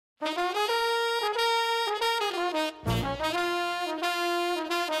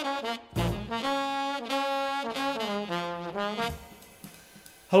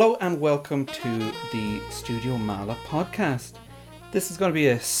Hello and welcome to the Studio Mala podcast. This is going to be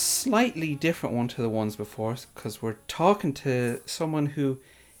a slightly different one to the ones before because we're talking to someone who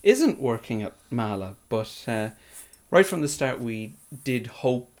isn't working at Mala, but right from the start we did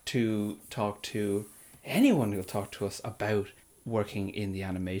hope to talk to anyone who'll talk to us about working in the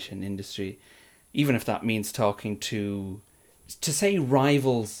animation industry, even if that means talking to say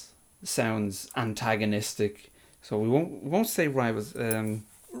rivals sounds antagonistic, so we won't say rivals.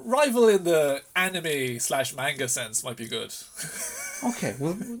 Rival in the anime/manga sense might be good. Okay,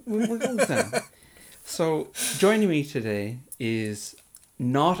 we'll go with that. So, joining me today is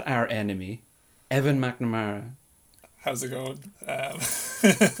not our enemy, Eimhin McNamara. How's it going?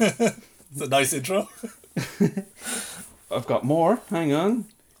 It's a nice intro. I've got more, hang on.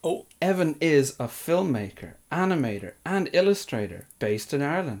 Oh. Eimhin is a filmmaker, animator and illustrator based in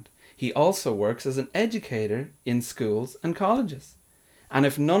Ireland. He also works as an educator in schools and colleges. And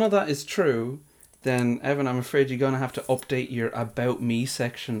if none of that is true, then Eimhin, I'm afraid you're going to have to update your About Me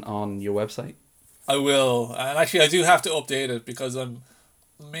section on your website. I will. And actually I do have to update it because I'm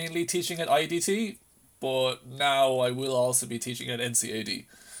mainly teaching at IDT, but now I will also be teaching at NCAD.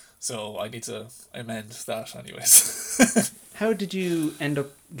 So I need to amend that anyways. How did you end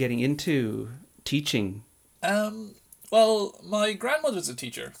up getting into teaching? Well, my grandmother's a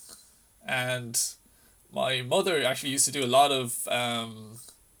teacher, and my mother actually used to do a lot of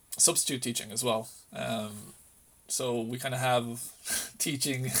substitute teaching as well. So we kind of have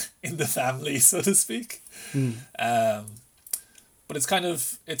teaching in the family, so to speak. But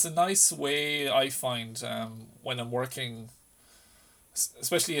it's a nice way, I find, when I'm working,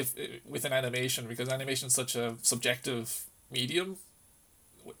 especially if with an animation, because animation is such a subjective medium.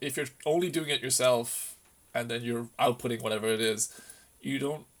 If you're only doing it yourself and then you're outputting whatever it is, you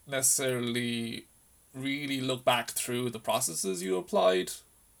don't necessarily really look back through the processes you applied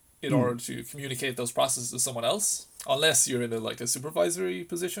in order to communicate those processes to someone else, unless you're in a supervisory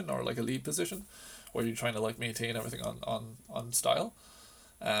position or like a lead position where you're trying to maintain everything on style.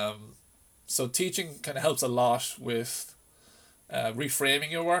 So teaching kind of helps a lot with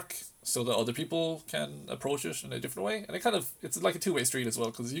reframing your work so that other people can approach it in a different way, and it's like a two-way street as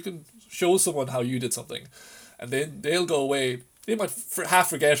well, because you can show someone how you did something and then they'll go away. They might half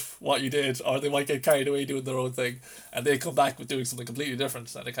forget what you did, or they might get carried away doing their own thing, and they come back with doing something completely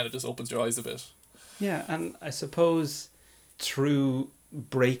different, and it kind of just opens your eyes a bit. Yeah, and I suppose through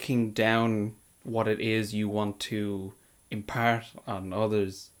breaking down what it is you want to impart on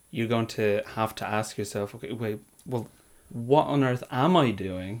others, you're going to have to ask yourself, okay, wait, well, what on earth am I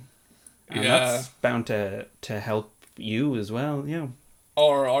doing? And that's bound to help you as well, yeah.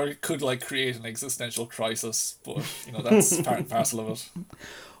 Or it could create an existential crisis, but that's part and parcel of it.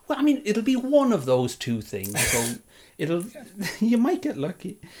 Well, I mean, it'll be one of those two things, so you might get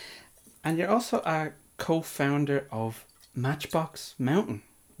lucky. And you're also a co-founder of Matchbox Mountain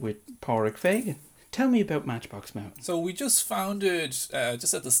with Pádraig Fagan. Tell me about Matchbox Mountain. So we just founded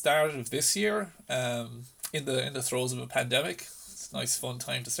just at the start of this year, in the throes of a pandemic. It's a nice fun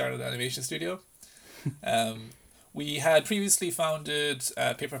time to start an animation studio. We had previously founded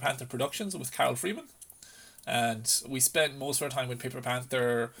Paper Panther Productions with Carol Freeman, and we spent most of our time with Paper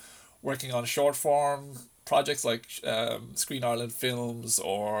Panther working on short form projects like Screen Ireland films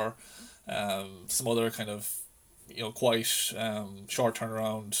or some other kind of quite short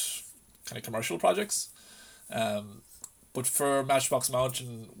turnaround kind of commercial projects. But for Matchbox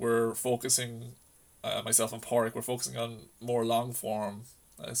Mountain, we're focusing, myself and Pádraig, we're focusing on more long form,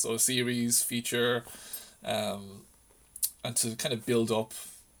 so series, feature, and to kind of build up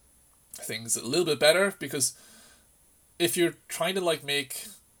things a little bit better, because if you're trying to make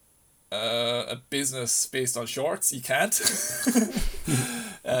a business based on shorts, you can't,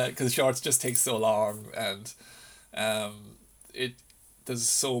 because shorts just take so long, and there's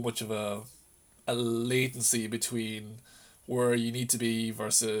so much of a latency between where you need to be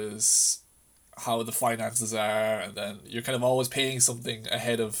versus how the finances are, and then you're kind of always paying something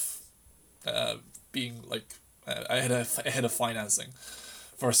ahead of being ahead of financing,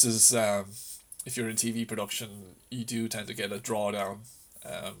 versus if you're in TV production, you do tend to get a drawdown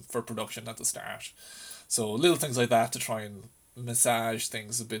for production at the start. So little things like that to try and massage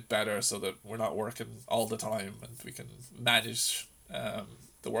things a bit better so that we're not working all the time and we can manage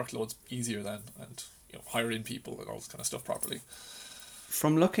the workloads easier then, and hire in people and all this kind of stuff properly.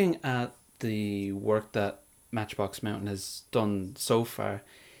 From looking at the work that Matchbox Mountain has done so far,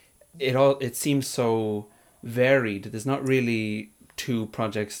 it seems so varied. There's not really two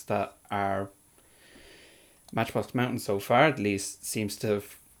projects that are Matchbox Mountain so far, at least, seems to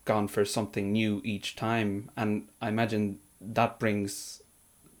have gone for something new each time, and I imagine that brings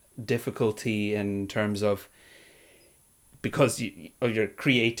difficulty in terms of, because of your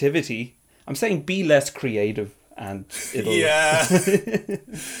creativity. I'm saying be less creative, and it'll. Yeah.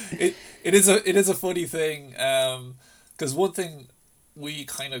 it is a funny thing, because one thing we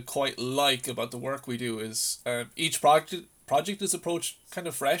kind of quite like about the work we do is each project is approached kind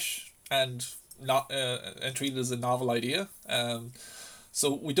of fresh and not and treated as a novel idea.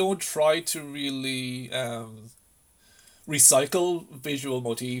 So we don't try to really recycle visual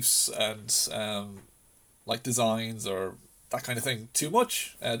motifs and like designs or that kind of thing too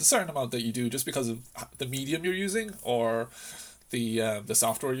much. The certain amount that you do, just because of the medium you're using, or the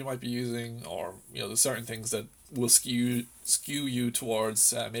software you might be using, or the certain things that will skew you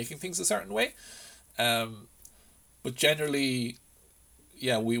towards making things a certain way. But generally,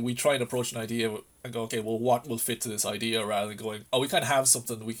 yeah, we try and approach an idea and go, okay, well, what will fit to this idea, rather than going, oh, we kind of have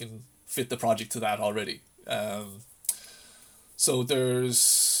something, we can fit the project to that already. So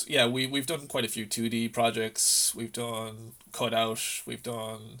there's, yeah, we've done quite a few 2D projects. We've done Cutout, we've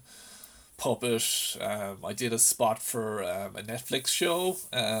done Puppet. I did a spot for a Netflix show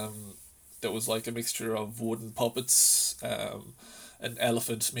that was like a mixture of wooden puppets, an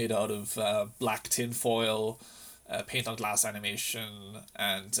elephant made out of black tin foil, paint on glass animation,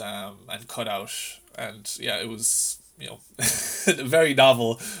 and Cutout. And yeah, it was, very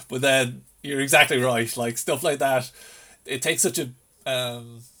novel. But then you're exactly right, like stuff like that, it takes such a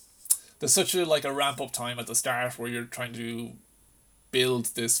there's such a like a ramp up time at the start where you're trying to build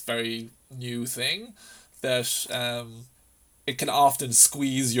this very new thing that it can often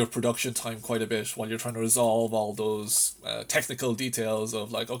squeeze your production time quite a bit while you're trying to resolve all those technical details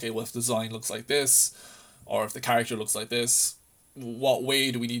of like, okay, well, if the design looks like this, or if the character looks like this, what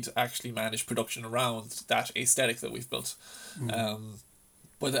way do we need to actually manage production around that aesthetic that we've built?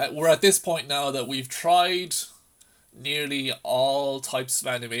 But we're at this point now that we've tried nearly all types of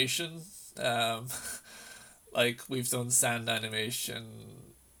animation. Like we've done sand animation,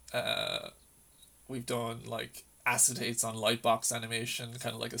 we've done like acetates on lightbox animation,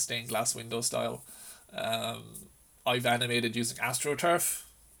 kind of like a stained glass window style. I've animated using AstroTurf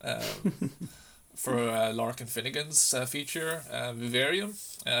for Larkin Finnegan's feature, Vivarium.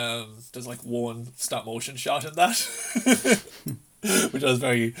 There's like one stop motion shot in that. Which I was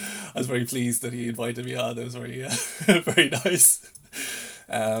very pleased that he invited me on. It was very very nice.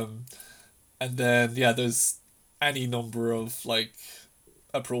 And then yeah, there's any number of like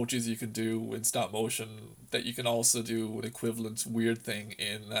approaches you can do in stop motion that you can also do an equivalent weird thing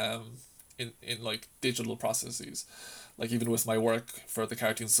in like digital processes. Like even with my work for the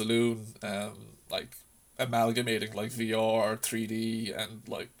Cartoon Saloon, like amalgamating like VR, 3D, and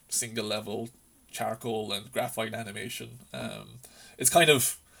like single level charcoal and graphite animation. It's kind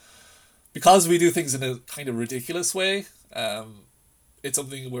of, because we do things in a kind of ridiculous way, it's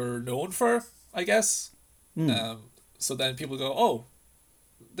something we're known for, I guess. So then people go, oh,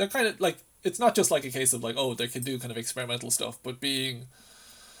 they're kind of like, it's not just like a case of like, oh, they can do kind of experimental stuff, but being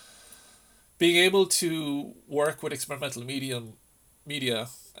able to work with experimental media,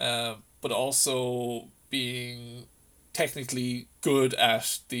 but also being technically good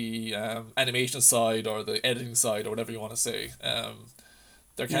at the animation side or the editing side or whatever you want to say.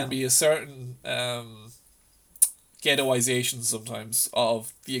 There can be a certain ghettoization sometimes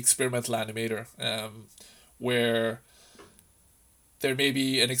of the experimental animator, where there may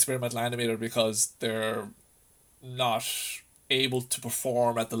be an experimental animator because they're not able to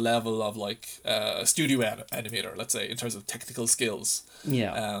perform at the level of like a studio animator, let's say, in terms of technical skills.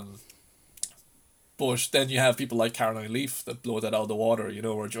 But then you have people like Caroline Leaf that blow that out of the water,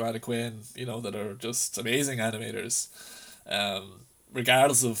 or Joanna Quinn, that are just amazing animators.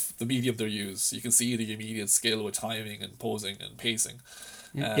 Regardless of the medium they use, you can see the immediate skill with timing and posing and pacing.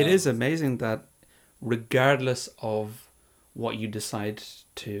 It is amazing that regardless of what you decide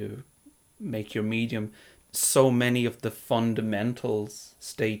to make your medium, so many of the fundamentals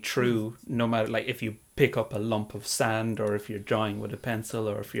stay true, no matter, like, if you pick up a lump of sand, or if you're drawing with a pencil,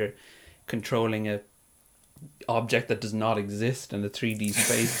 or if you're controlling a object that does not exist in a 3D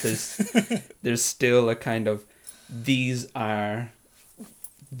space. there's still a kind of, these are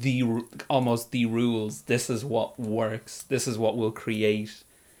almost the rules. This is what works. This is what will create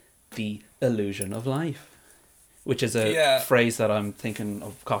the illusion of life, which is a phrase that I'm thinking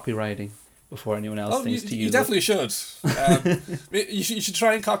of copywriting before anyone else thinks to use it. You definitely should. You should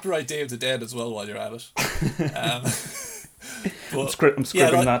try and copyright Day of the Dead as well while you're at it. I'm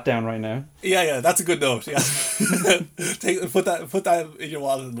scribbling that down right now. Yeah, that's a good note. Yeah, put that in your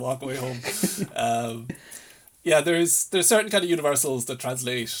wallet and walk away home. There's certain kind of universals that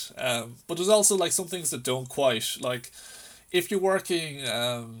translate, but there's also like some things that don't quite. Like if you're working,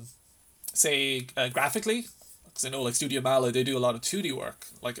 say, graphically, because I know like Studio Mala, they do a lot of 2D work,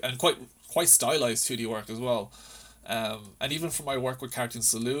 like, and quite stylized 2D work as well. And even from my work with Cartoon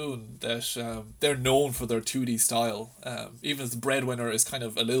Saloon, that they're known for their 2D style. Even as the Breadwinner is kind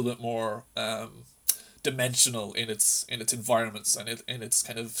of a little bit more dimensional in its environments and in its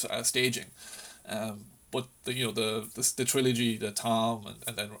kind of staging. But the trilogy that Tom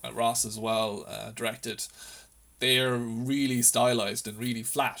and then Ross as well directed, they are really stylized and really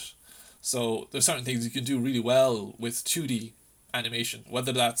flat. So there's certain things you can do really well with 2D animation,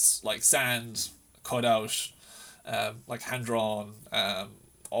 whether that's like sand, cut out, like hand drawn,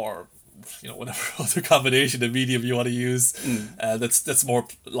 or whatever other combination of medium you want to use. That's more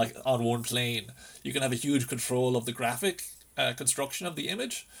like on one plane. You can have a huge control of the graphic construction of the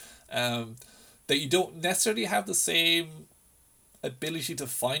image, that you don't necessarily have the same ability to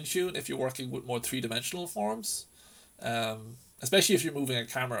fine tune if you're working with more 3-dimensional forms. Especially if you're moving a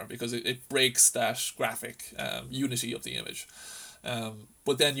camera, because it breaks that graphic unity of the image.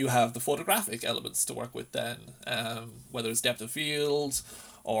 But then you have the photographic elements to work with then, whether it's depth of field,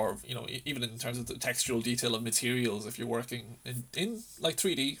 or even in terms of the textural detail of materials, if you're working in like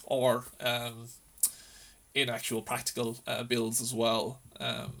 3D, or in actual practical builds as well.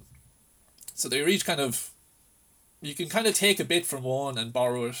 So they're each kind of, you can kind of take a bit from one and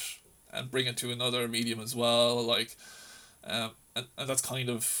borrow it and bring it to another medium as well, like, and that's kind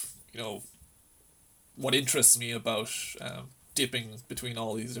of what interests me about dipping between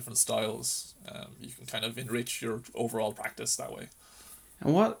all these different styles. You can kind of enrich your overall practice that way.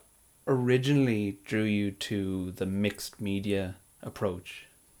 And what originally drew you to the mixed media approach?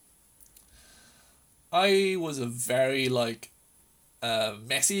 I was a very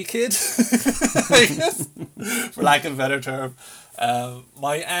messy kid, I guess, for lack of a better term.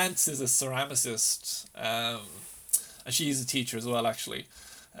 My aunt is a ceramicist, and she's a teacher as well, actually.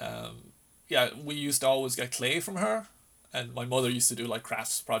 We used to always get clay from her, and my mother used to do like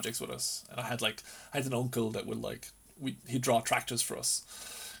crafts projects with us. And I had an uncle that would he'd draw tractors for us,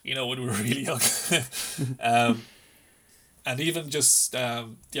 when we were really young. And even just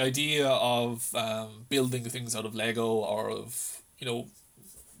the idea of building things out of Lego, or of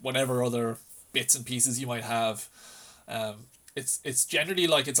whatever other bits and pieces you might have. It's generally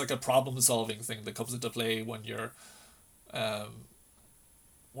it's like a problem solving thing that comes into play when you're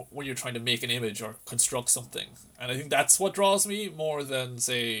trying to make an image or construct something. And I think that's what draws me more than,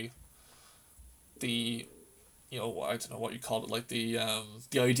 say, the I don't know what you call it, like the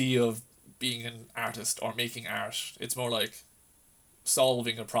idea of being an artist or making art. It's more like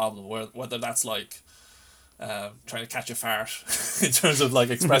solving a problem, whether that's trying to catch a fart in terms of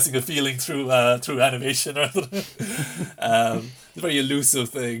expressing a feeling through animation, or it's a very elusive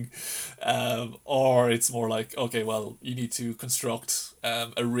thing, or it's more like, okay, well, you need to construct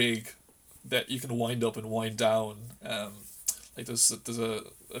a rig that you can wind up and wind down. There's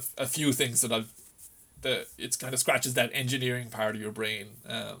a few things that it's kind of scratches that engineering part of your brain,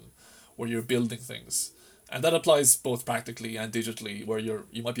 where you're building things, and that applies both practically and digitally, where you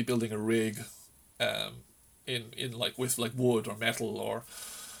might be building a rig, with wood or metal or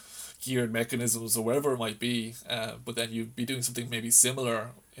geared mechanisms or whatever it might be, but then you'd be doing something maybe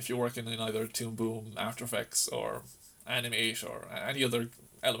similar if you're working in either Toon Boom, After Effects, or Animate, or any other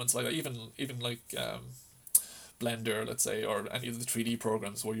elements like that, even Blender, let's say, or any of the 3D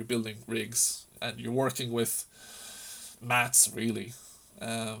programs where you're building rigs and you're working with maths, really,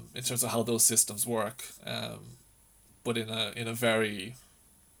 in terms of how those systems work, but in a very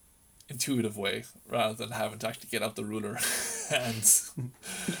intuitive way, rather than having to actually get out the ruler and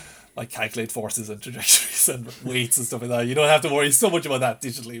calculate forces and trajectories and weights and stuff like that. You don't have to worry so much about that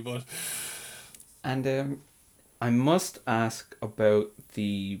digitally, but. And I must ask about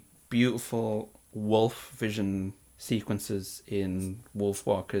the beautiful wolf vision sequences in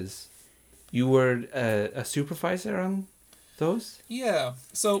Wolfwalkers. You were a supervisor on those? Yeah.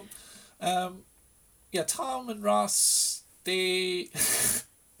 So, Tom and Ross, they.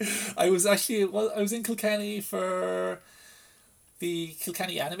 I was in Kilkenny for the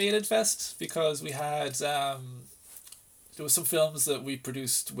Kilkenny Animated Fest, because we had there was some films that we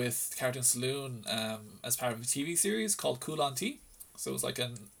produced with Cartoon Saloon as part of a TV series called Cool on Tea. So it was like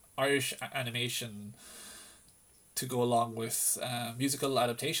an Irish animation to go along with musical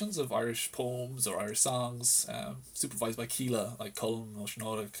adaptations of Irish poems or Irish songs, supervised by Keela, Colm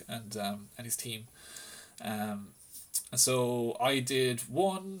O'Shnodic and his team. And so I did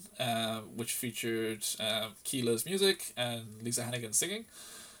one which featured Keela's music and Lisa Hannigan singing,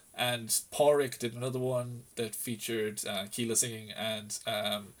 and Pádraig did another one that featured Keela singing and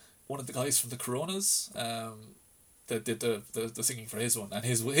one of the guys from the Coronas, that did the singing for his one, and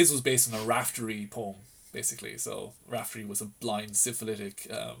his was based on a Raftery poem, basically. So Raftery was a blind syphilitic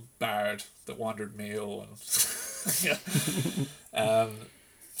bard that wandered Mayo, and yeah.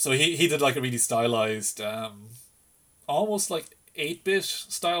 So he did like a really stylized, almost like 8-bit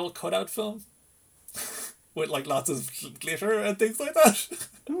style cutout film with like lots of glitter and things like that.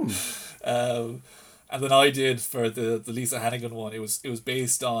 And then I did for the Lisa Hannigan one. It was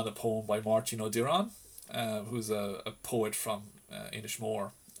based on a poem by Martin O'Diran, who's a poet from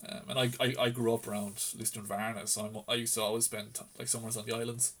Inishmore. And I grew up around Lisdoonvarna, so I used to always spend like summers on the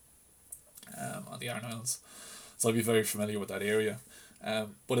islands, on the Aran Islands. So I'd be very familiar with that area.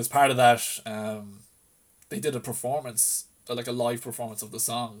 But as part of that, they did a performance, like a live performance of the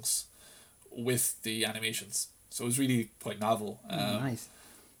songs with the animations. So it was really quite novel. Nice.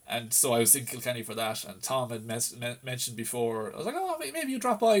 And so I was in Kilkenny for that, and Tom had mentioned before, I was like, oh, maybe you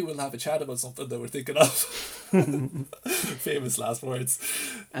drop by, we'll have a chat about something that we're thinking of. Famous last words.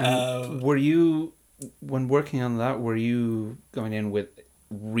 Were you, when working on that, were you going in with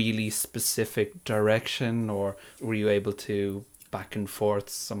really specific direction, or were you able to back and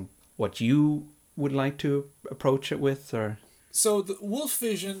forth what you would like to approach it with? Or so the Wolf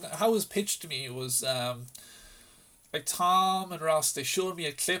Vision, how it was pitched to me was like Tom and Ross, they showed me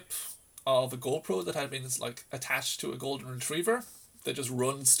a clip of a GoPro that had been like attached to a golden retriever that just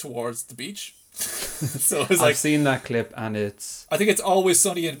runs towards the beach. So it's like, I've seen that clip, and I think it's Always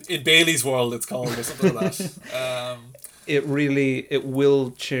Sunny in Bailey's World, it's called, or something like that. It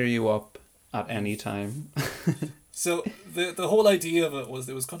will cheer you up at any time. So the whole idea of it was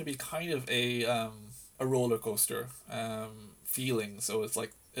going to be kind of a roller coaster feeling. So it's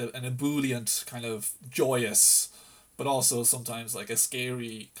like an ebullient, kind of joyous, but also sometimes like a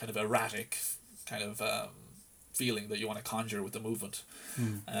scary, kind of erratic kind of feeling that you want to conjure with the movement.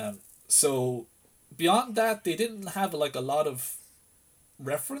 So beyond that, they didn't have like a lot of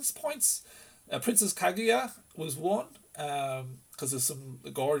reference points. Princess Kaguya was one, because there's some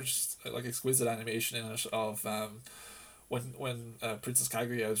gorgeous, like exquisite animation in it of when Princess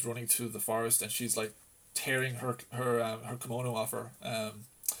Kaguya is running through the forest and she's like tearing her kimono off her,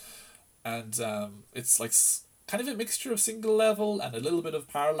 and it's like kind of a mixture of single level and a little bit of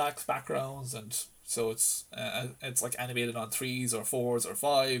parallax backgrounds, and so it's like animated on 3s or 4s or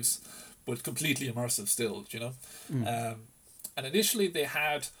 5s, but completely immersive still, you know. And initially they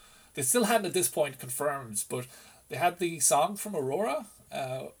still hadn't at this point confirmed, but they had the song from Aurora,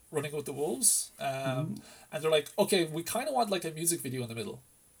 Running with the Wolves, and they're like, okay, we kind of want like a music video in the middle,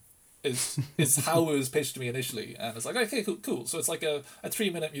 is how it was pitched to me initially. And it's like, okay, cool. So it's like a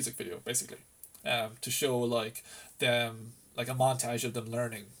 3-minute music video, basically, to show like them, like a montage of them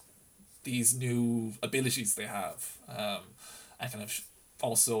learning these new abilities they have, and kind of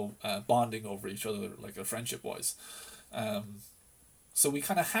also bonding over each other, like a friendship wise. So we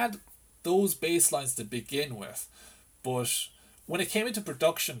kind of had those baselines to begin with, but when it came into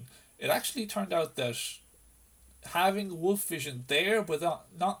production, it actually turned out that having Wolf Vision there, but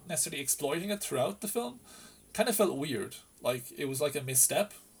not necessarily exploiting it throughout the film, kind of felt weird. Like it was like a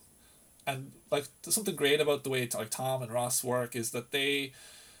misstep. And like there's something great about the way like Tom and Ross work is that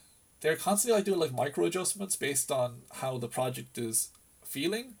they're constantly like doing like micro adjustments based on how the project is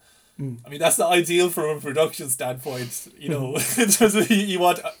feeling. I mean, that's not ideal from a production standpoint, you know, in terms of you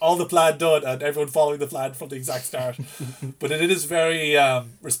want all the plan done and everyone following the plan from the exact start. But it is very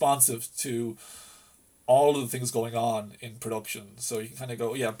responsive to all of the things going on in production. So you can kind of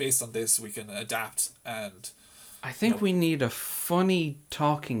go, yeah, based on this, we can adapt. And I think we need a funny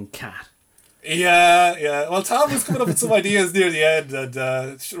talking cat. Yeah. Well, Tom was coming up with some ideas near the end, and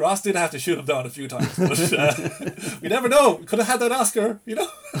Ross did have to shoot him down a few times. But we never know. We could have had that Oscar, you know.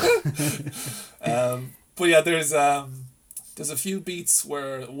 But yeah, there's a few beats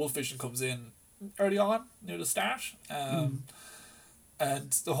where Wolf Vision comes in early on near the start, and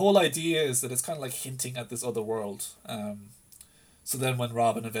the whole idea is that it's kind of like hinting at this other world. So then, when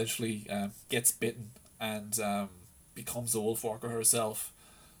Robin eventually gets bitten and becomes a wolf walker herself,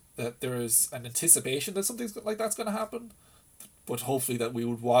 that there is an anticipation that something like that's going to happen, but hopefully that we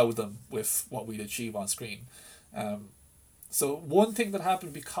would wow them with what we'd achieve on screen. So one thing that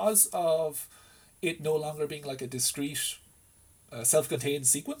happened because of it no longer being like a discrete, self-contained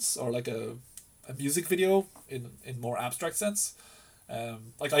sequence or like a music video in more abstract sense,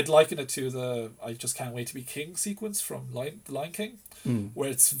 like I'd liken it to the I Just Can't Wait to Be King sequence from The Lion King, where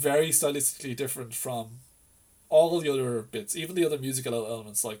it's very stylistically different from all the other bits, even the other musical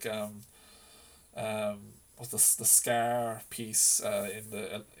elements, like what's the Scar piece in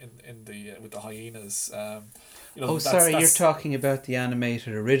the with the hyenas. You're talking about the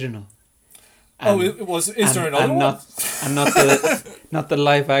animated original. Oh, it was. Is there another and one? not the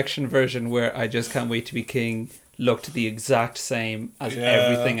live action version where I Just Can't Wait to Be King looked the exact same as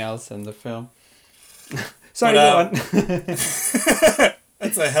everything else in the film. Sorry, go on.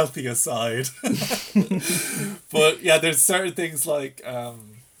 That's a healthy aside. But yeah, there's certain things like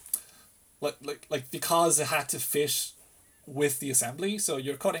because it had to fit with the assembly. So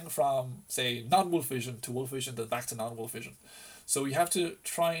you're cutting from, say, non-wolf vision to wolf vision, then back to non-wolf vision. So you have to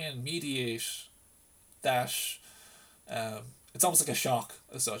try and mediate that. It's almost like a shock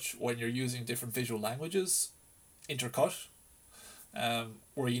as such when you're using different visual languages intercut,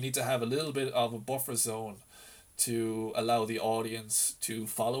 where you need to have a little bit of a buffer zone to allow the audience to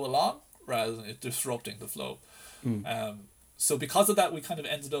follow along rather than it disrupting the flow. So because of that, we kind of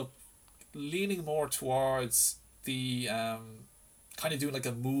ended up leaning more towards the kind of doing like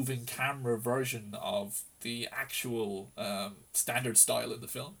a moving camera version of the actual standard style in the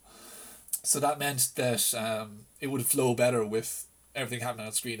film. So that meant that it would flow better with everything happening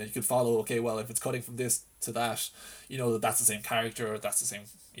on screen, and you could follow, okay, well, if it's cutting from this to that, you know that's the same character, that's the same,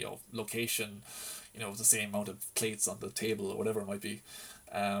 location, the same amount of plates on the table or whatever it might be.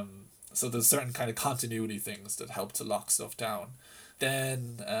 So there's certain kind of continuity things that help to lock stuff down.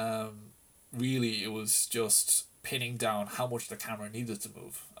 Then really it was just pinning down how much the camera needed to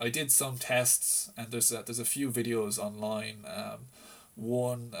move. I did some tests, and there's a few videos online.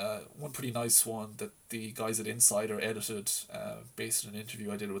 One pretty nice one that the guys at Insider edited based on an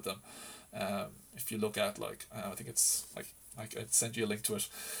interview I did with them. If you look at I think it's I could send you a link to it,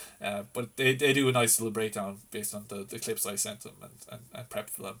 but they do a nice little breakdown based on the clips I sent them and prepped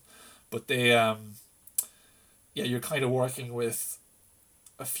for them. But they you're kind of working with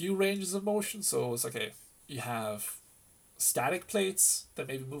a few ranges of motion. So it's okay, you have static plates that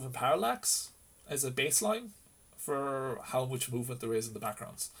maybe move in parallax as a baseline for how much movement there is in the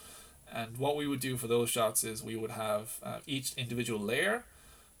backgrounds. And what we would do for those shots is we would have each individual layer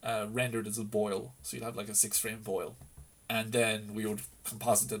rendered as a boil. So you'd have like a 6-frame boil. And then we would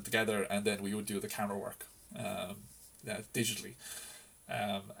composite them together, and then we would do the camera work digitally.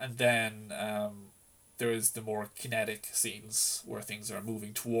 And then there is the more kinetic scenes where things are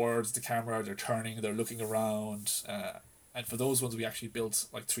moving towards the camera, they're turning, they're looking around. And for those ones, we actually built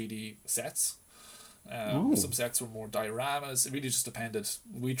like 3D sets. Some sets were more dioramas. It really just depended.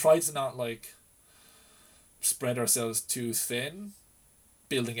 We tried to not spread ourselves too thin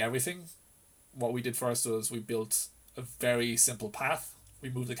building everything. What we did first was we built a very simple path. We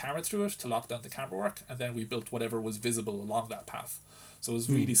moved the camera through it to lock down the camera work, and then we built whatever was visible along that path. So it was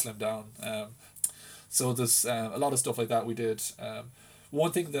really slimmed down. So there's a lot of stuff like that we did.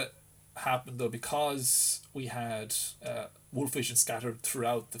 One thing that happened though, because we had wolf vision scattered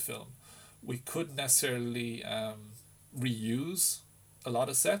throughout the film, we couldn't necessarily reuse a lot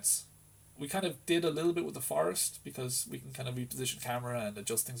of sets. We kind of did a little bit with the forest because we can kind of reposition camera and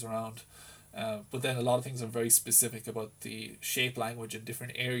adjust things around. But then a lot of things are very specific about the shape language in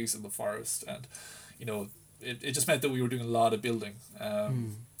different areas of the forest. And, it just meant that we were doing a lot of building.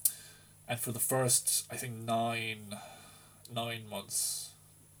 And for the first, I think, 9 months,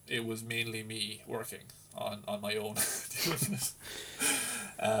 it was mainly me working on my own.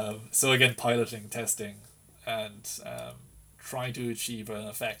 So again, piloting, testing, and trying to achieve an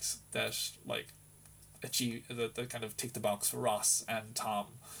effect that that kind of ticked the box for Ross and Tom,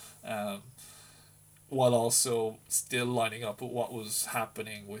 while also still lining up with what was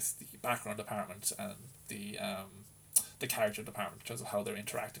happening with the background department and the character department in terms of how they're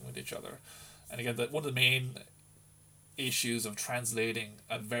interacting with each other. And again, one of the main issues of translating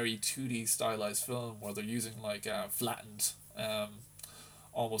a very 2D stylized film where they're using flattened,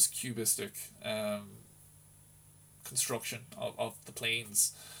 almost cubistic construction of the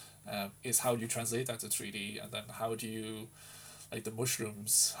planes, is how do you translate that to 3D, and then how do you, like the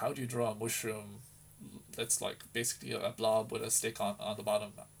mushrooms, how do you draw a mushroom that's basically a blob with a stick on the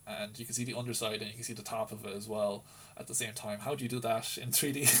bottom, and you can see the underside and you can see the top of it as well at the same time. How do you do that in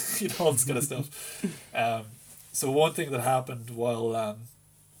 3D? All this kind of stuff. So one thing that happened while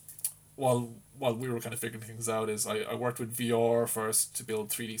we were kind of figuring things out is I worked with VR first to build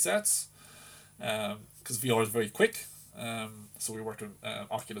 3D sets, because VR is very quick. So we worked with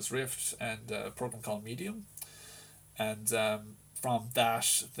Oculus Rift and a program called Medium, and from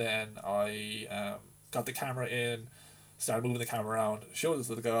that then I got the camera in, started moving the camera around, showed it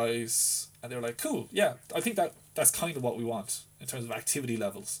to the guys, and they were like, cool, yeah, I think that's kind of what we want in terms of activity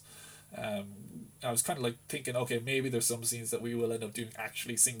levels. I was kind of thinking, okay, maybe there's some scenes that we will end up doing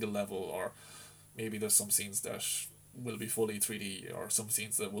actually single level, or maybe there's some scenes that will be fully 3D, or some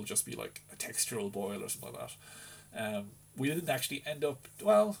scenes that will just be like a textural boil or something like that. We didn't actually end up,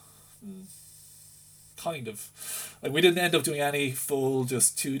 kind of. Like, we didn't end up doing any full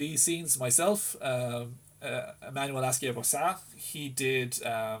just 2D scenes myself. Emmanuel Asquier-Bossat, he did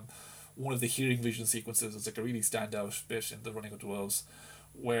one of the hearing vision sequences. It's like a really standout bit in The Running of the Wolves,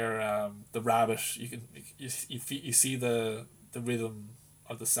 where the rabbit, you see the rhythm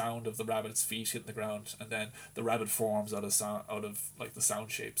of the sound of the rabbit's feet hitting the ground, and then the rabbit forms out of like the sound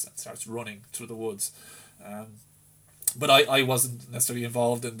shapes and starts running through the woods. But I wasn't necessarily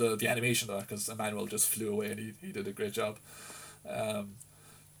involved in the animation of that, because Emmanuel just flew away and he did a great job.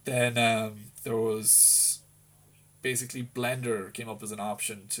 Then there was basically Blender came up as an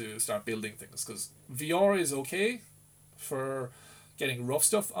option to start building things, because VR is okay for getting rough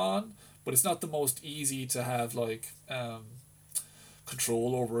stuff on, but it's not the most easy to have like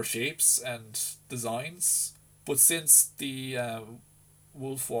control over shapes and designs. But since the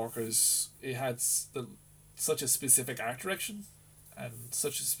Wolfwalkers, it had such a specific art direction and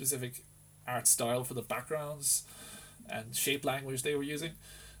such a specific art style for the backgrounds and shape language they were using,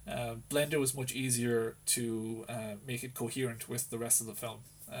 Blender was much easier to make it coherent with the rest of the film.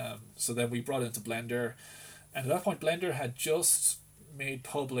 So then we brought it into Blender, and at that point Blender had just made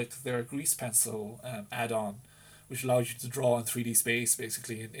public their grease pencil add-on, which allows you to draw in 3D space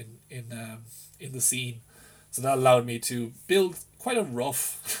basically in the scene. So that allowed me to build quite a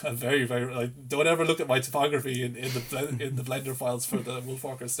rough, a very, very, like, don't ever look at my typography in the Blender files for the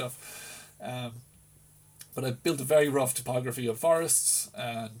Wolfwalker stuff. But I built a very rough typography of forests,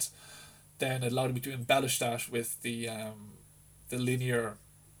 and then it allowed me to embellish that with the linear,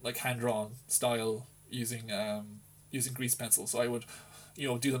 like, hand-drawn style using grease pencil. So I would,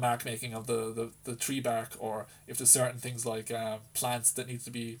 do the mark making of the tree bark, or if there's certain things like plants that need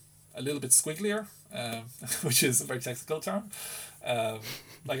to be a little bit squigglier, which is a very technical term.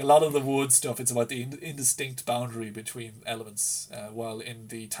 Like a lot of the wood stuff, it's about the indistinct boundary between elements, while in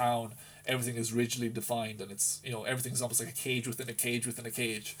the town everything is rigidly defined, and it's, everything's almost like a cage within a cage within a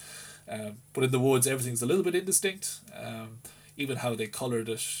cage. But in the woods everything's a little bit indistinct. Even how they colored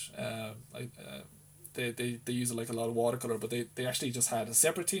it, they use like a lot of watercolor, but they actually just had a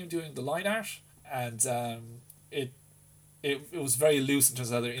separate team doing the line art, and it was very loose in terms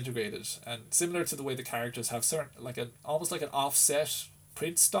of how they're integrated, and similar to the way the characters have certain, like almost like an offset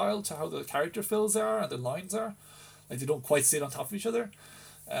print style to how the character fills are and the lines are, like they don't quite sit on top of each other.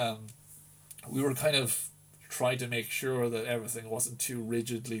 We were kind of trying to make sure that everything wasn't too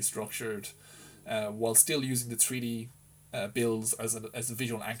rigidly structured, while still using the 3D builds as a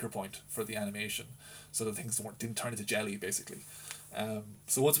visual anchor point for the animation, so that things didn't turn into jelly basically.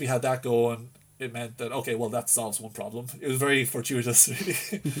 So once we had that going, it meant that, okay, well, that solves one problem. It was very fortuitous,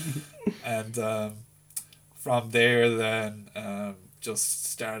 really. And from there, then, just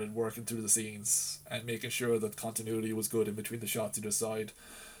started working through the scenes and making sure that continuity was good in between the shots either side.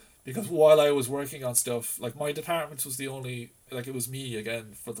 Because while I was working on stuff, like, my department was the only, like, it was me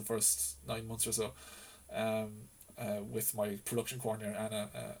again for the first 9 months or so, with my production coordinator, Anna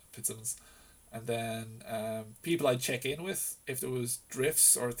Fitzsimmons. And then people I'd check in with if there was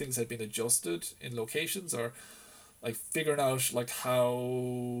drifts or things had been adjusted in locations, or like figuring out like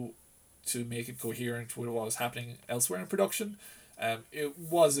how to make it coherent with what was happening elsewhere in production. It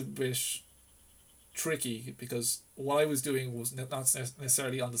was a bit tricky, because what I was doing was not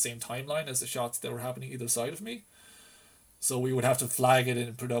necessarily on the same timeline as the shots that were happening either side of me. So we would have to flag it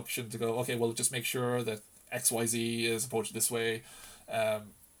in production to go, okay, well, just make sure that XYZ is approached this way.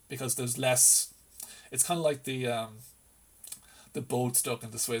 Because there's less, it's kind of like the boat stuck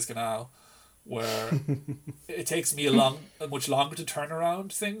in the Suez Canal, where it takes me much longer to turn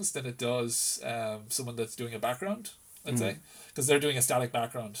around things than it does someone that's doing a background, let's say, because they're doing a static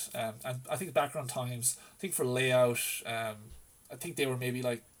background. And I think background times, I think for layout, I think they were maybe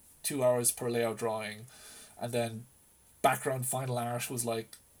like 2 hours per layout drawing, and then background final art was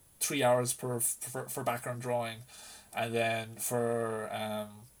like 3 hours for background drawing, and then for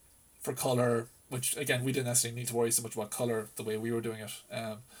color, which again we didn't necessarily need to worry so much about color the way we were doing it.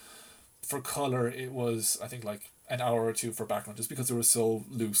 For color, it was, I think, like an hour or two for background, just because it was so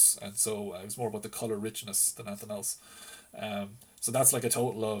loose, and so it was more about the color richness than anything else. So that's like a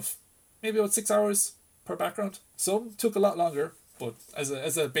total of maybe about 6 hours per background. Some took a lot longer, but as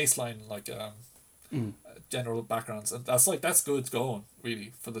a baseline, like general backgrounds, and that's good going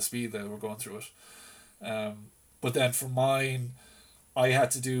really for the speed that we're going through it. But then for mine, I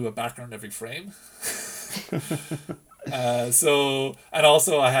had to do a background every frame. So, and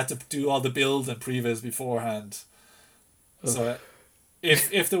also I had to do all the build and previs beforehand. So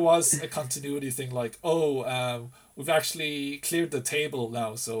if there was a continuity thing, like, we've actually cleared the table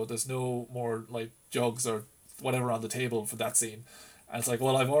now, so there's no more like jugs or whatever on the table for that scene, and it's like,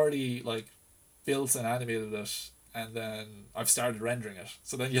 well, I've already like built and animated it, and then I've started rendering it.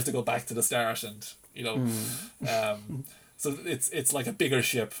 So then you have to go back to the start, and so it's like a bigger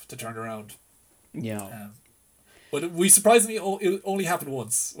ship to turn around. Yeah. But we surprisingly it only happened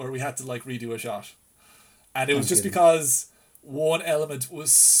once where we had to like redo a shot, and it was just kidding. because one element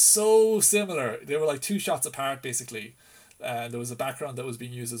was so similar. They were like two shots apart basically. There was a background that was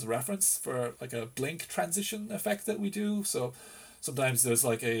being used as a reference for like a blink transition effect that we do. So sometimes there's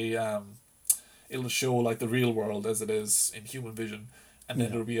like it'll show like the real world as it is in human vision, and then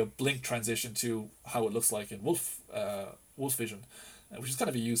there'll be a blink transition to how it looks like in wolf vision, which is kind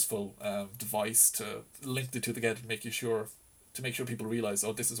of a useful device to link the two together to make sure people realize,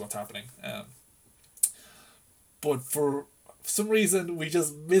 oh, this is what's happening. But for some reason we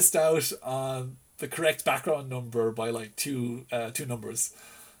just missed out on the correct background number by like two numbers,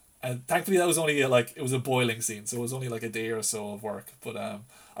 and thankfully that was only it was a boiling scene, so it was only like a day or so of work. But I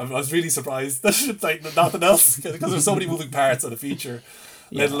was really surprised that it's like nothing else because there's so many moving parts on a feature,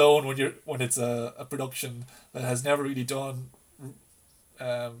 let alone when it's a production that has never really done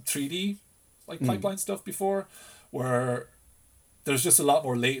 3D pipeline stuff before, where there's just a lot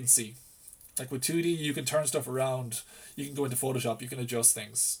more latency. Like with 2D, you can turn stuff around. You can go into Photoshop. You can adjust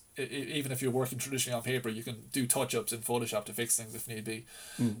things. Even if you're working traditionally on paper, you can do touch-ups in Photoshop to fix things if need be.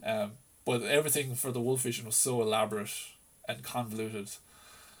 But everything for the wolf vision was so elaborate and convoluted.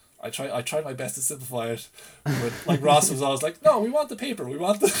 I tried my best to simplify it, but like Ross was always like, "No, we want the paper. We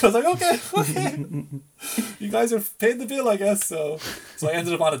want the." I was like, "Okay, you guys are paying the bill, I guess." So I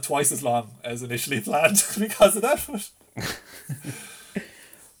ended up on it twice as long as initially planned because of that.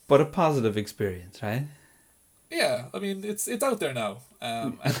 But a positive experience, right? Yeah, I mean it's out there now,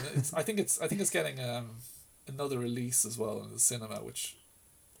 and I think it's getting another release as well in the cinema, which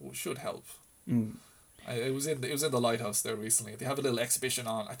should help. It was in the Lighthouse there recently. They have a little exhibition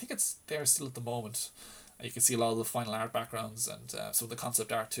on. I think it's there still at the moment. You can see a lot of the final art backgrounds and some of the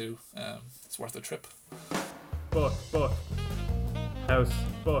concept art too. It's worth a trip. Book, house,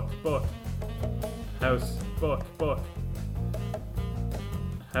 book, house, book.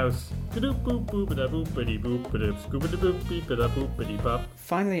 House.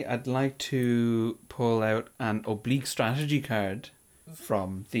 Finally, I'd like to pull out an oblique strategy card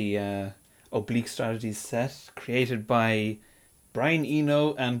from the oblique strategies set created by Brian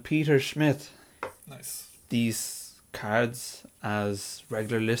Eno and Peter Schmidt. Nice. These cards, as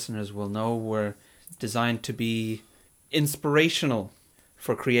regular listeners will know, were designed to be inspirational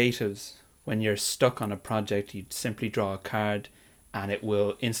for creatives. When you're stuck on a project, you'd simply draw a card and it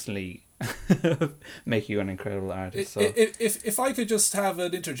will instantly make you an incredible artist. So if I could just have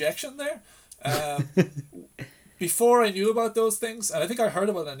an interjection there, before I knew about those things, and I think I heard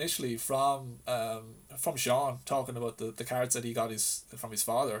about it initially from Sean talking about the cards that he got from his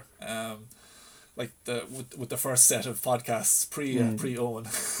father, like with the first set of podcasts pre Owen.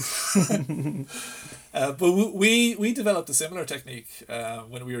 But we developed a similar technique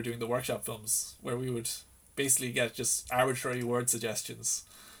when we were doing the workshop films, where we would basically get just arbitrary word suggestions,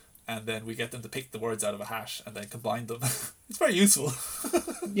 and then we get them to pick the words out of a hat and then combine them. It's very useful.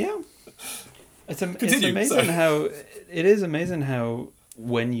 Yeah, it's amazing how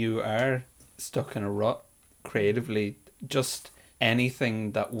when you are stuck in a rut creatively, just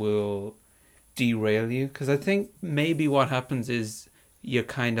anything that will derail you. Because I think maybe what happens is you're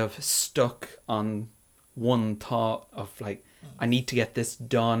kind of stuck on one thought of like, I need to get this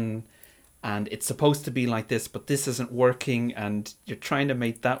done. And it's supposed to be like this, but this isn't working, and you're trying to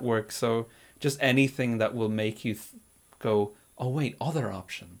make that work. So just anything that will make you go, oh wait, other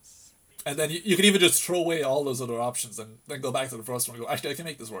options. And then you can even just throw away all those other options and then go back to the first one and go, actually, I can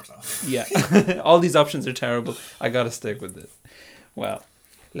make this work now. Yeah, all these options are terrible. I got to stick with it. Well,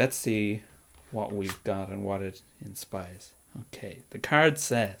 let's see what we've got and what it inspires. Okay, the card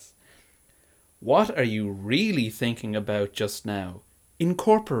says, what are you really thinking about just now?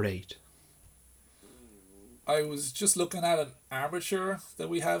 Incorporate. I was just looking at an armature that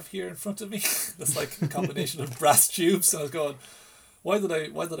we have here in front of me. That's like a combination of brass tubes, and I was going, why did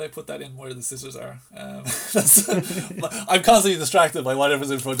I put that in where the scissors are? I'm constantly distracted by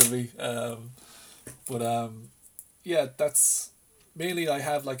whatever's in front of me. Yeah, that's mainly I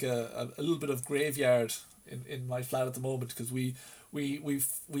have like a little bit of graveyard in my flat at the moment, because we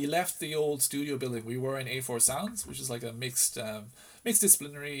left the old studio building. We were in A4 Sounds, which is like a mixed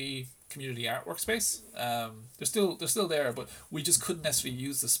disciplinary community art workspace. They're still there, but we just couldn't necessarily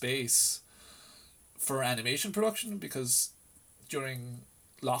use the space for animation production because during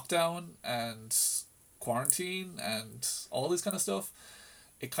lockdown and quarantine and all this kind of stuff,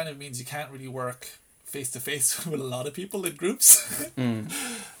 it kind of means you can't really work face to face with a lot of people in groups.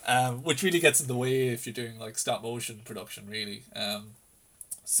 which really gets in the way if you're doing like stop motion production, really.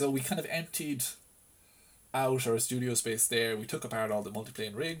 So we kind of emptied out our studio space there. We took apart all the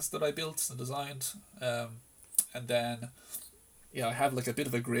multiplane rigs that I built and designed, and then I have like a bit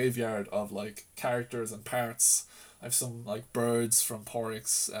of a graveyard of like characters and parts. I have some like birds from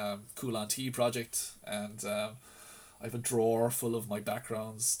Porrick's Cool Tea project, and I have a drawer full of my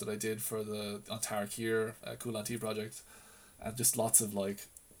backgrounds that I did for the Antarctica Cool Tea project, and just lots of like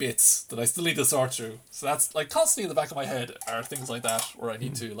bits that I still need to sort through. So that's like constantly in the back of my head are things like that where I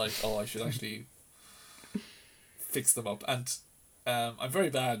need to like, I should actually fix them up. And I'm very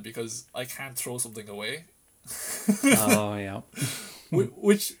bad because I can't throw something away. Oh yeah.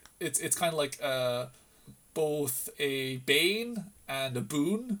 Which it's kind of like both a bane and a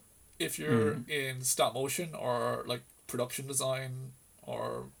boon if you're in stop motion or like production design,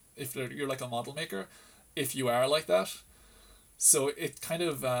 or if you're like a model maker, if you are like that. So it kind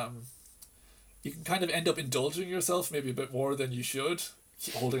of you can kind of end up indulging yourself maybe a bit more than you should,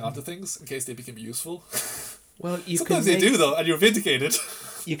 keep holding on to things in case they become useful. Well, sometimes they do though, and you're vindicated.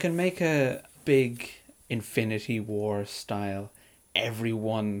 You can make a big Infinity War style.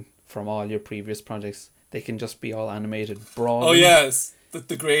 Everyone from all your previous projects, they can just be all animated brawling. Oh yes,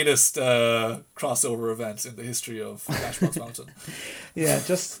 the greatest crossover event in the history of Flashbox Mountain. Yeah,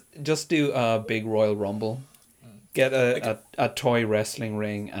 just do a big Royal Rumble. Get a toy wrestling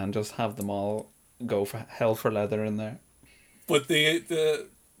ring and just have them all go for hell for leather in there. But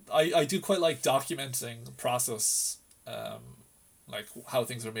I do quite like documenting the process, like how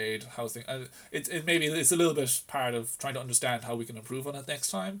things are made, it maybe it's a little bit part of trying to understand how we can improve on it next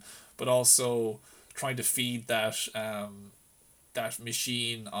time, but also trying to feed that that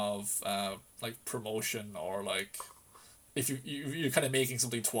machine of like promotion, or like if you're kind of making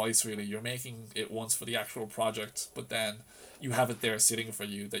something twice, really. You're making it once for the actual project, but then you have it there sitting for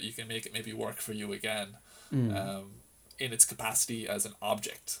you that you can make it maybe work for you again, in its capacity as an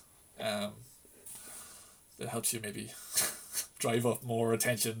object. That helps you maybe drive up more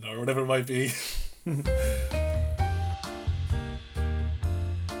attention or whatever it might be.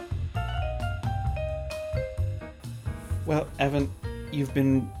 Well, Evan, you've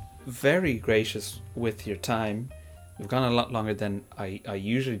been very gracious with your time. We've gone a lot longer than I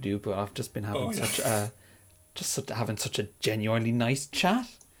usually do, but I've just been having having such a genuinely nice chat.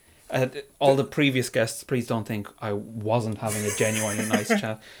 All the previous guests, please don't think I wasn't having a genuinely nice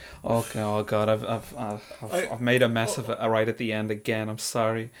chat. Okay, oh God, I've made a mess of it right at the end again. I'm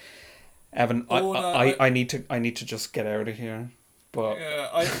sorry, Evan. I need to just get out of here. But yeah,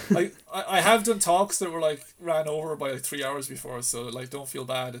 I have done talks that were like ran over by like 3 hours before, so like don't feel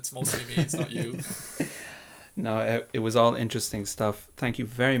bad. It's mostly me. It's not you. No, it was all interesting stuff. Thank you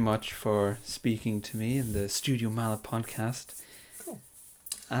very much for speaking to me in the Studio Mala podcast. Cool.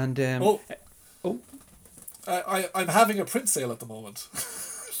 And I'm having a print sale at the moment.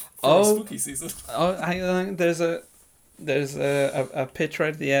 For spooky season. Oh, hang on. There's a pitch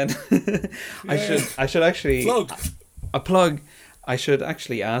right at the end. I should actually plug. I should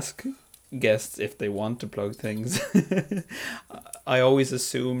actually ask guests if they want to plug things. I always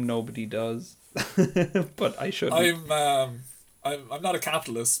assume nobody does. But I should. I'm not a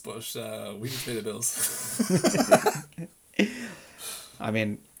capitalist, but we need to pay the bills. I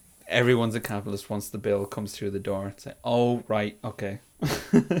mean, everyone's a capitalist once the bill comes through the door. Say, oh right, okay.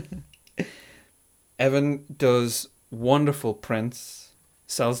 Evan does wonderful prints,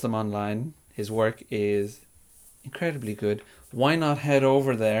 sells them online. His work is incredibly good. Why not head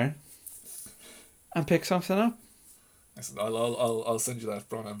over there and pick something up? I'll send you that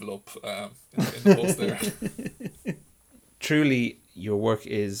brown envelope in the post there. Truly, your work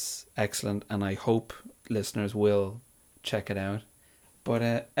is excellent, and I hope listeners will check it out.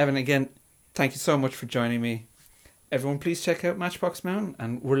 But Evan, again, thank you so much for joining me. Everyone, please check out Matchbox Mountain,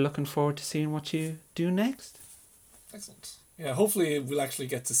 and we're looking forward to seeing what you do next. Excellent. Yeah, hopefully we'll actually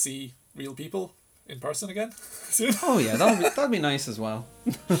get to see real people in person again soon. Oh yeah, that'll be nice as well.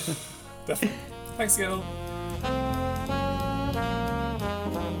 Definitely. Thanks again.